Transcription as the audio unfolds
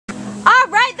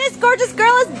gorgeous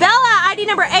girl is Bella, ID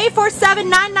number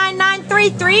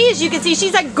A4799933. As you can see,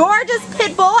 she's a gorgeous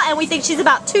pit bull, and we think she's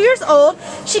about 2 years old.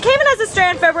 She came in as a stray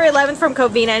on February 11th from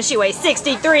Covina, and she weighs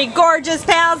 63 gorgeous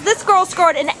pounds. This girl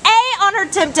scored an A on her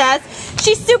temp test.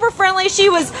 She's super friendly.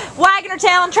 She was wagging her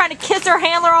tail and trying to kiss her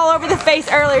handler all over the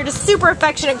face earlier. Just super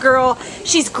affectionate girl.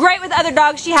 She's great with other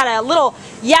dogs. She had a little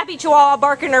yappy chihuahua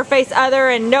barking in her face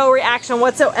and no reaction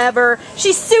whatsoever.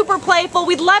 She's super playful.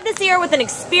 We'd love to see her with an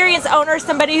experienced owner,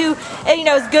 somebody who, you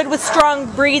know, is good with strong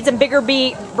breeds and bigger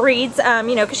breeds,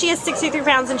 you know, because she is 63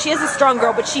 pounds and she is a strong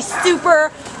girl, but she's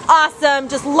super awesome,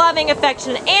 just loving,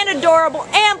 affectionate, and adorable,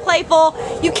 and playful.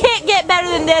 You can't get better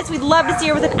than this. We'd love to see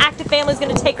her with an active family who's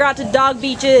going to take her out to dog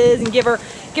beaches and give her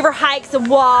hikes and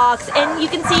walks, and you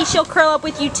can see she'll curl up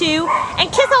with you too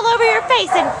and kiss all over your face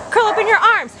and curl up in your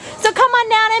arms. So come on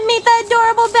down and meet the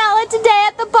adorable Bella today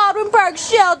at the Baldwin Park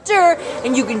shelter,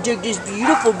 and you can take this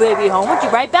beautiful baby home with you,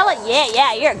 right Bella?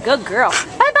 Yeah, you're a good girl.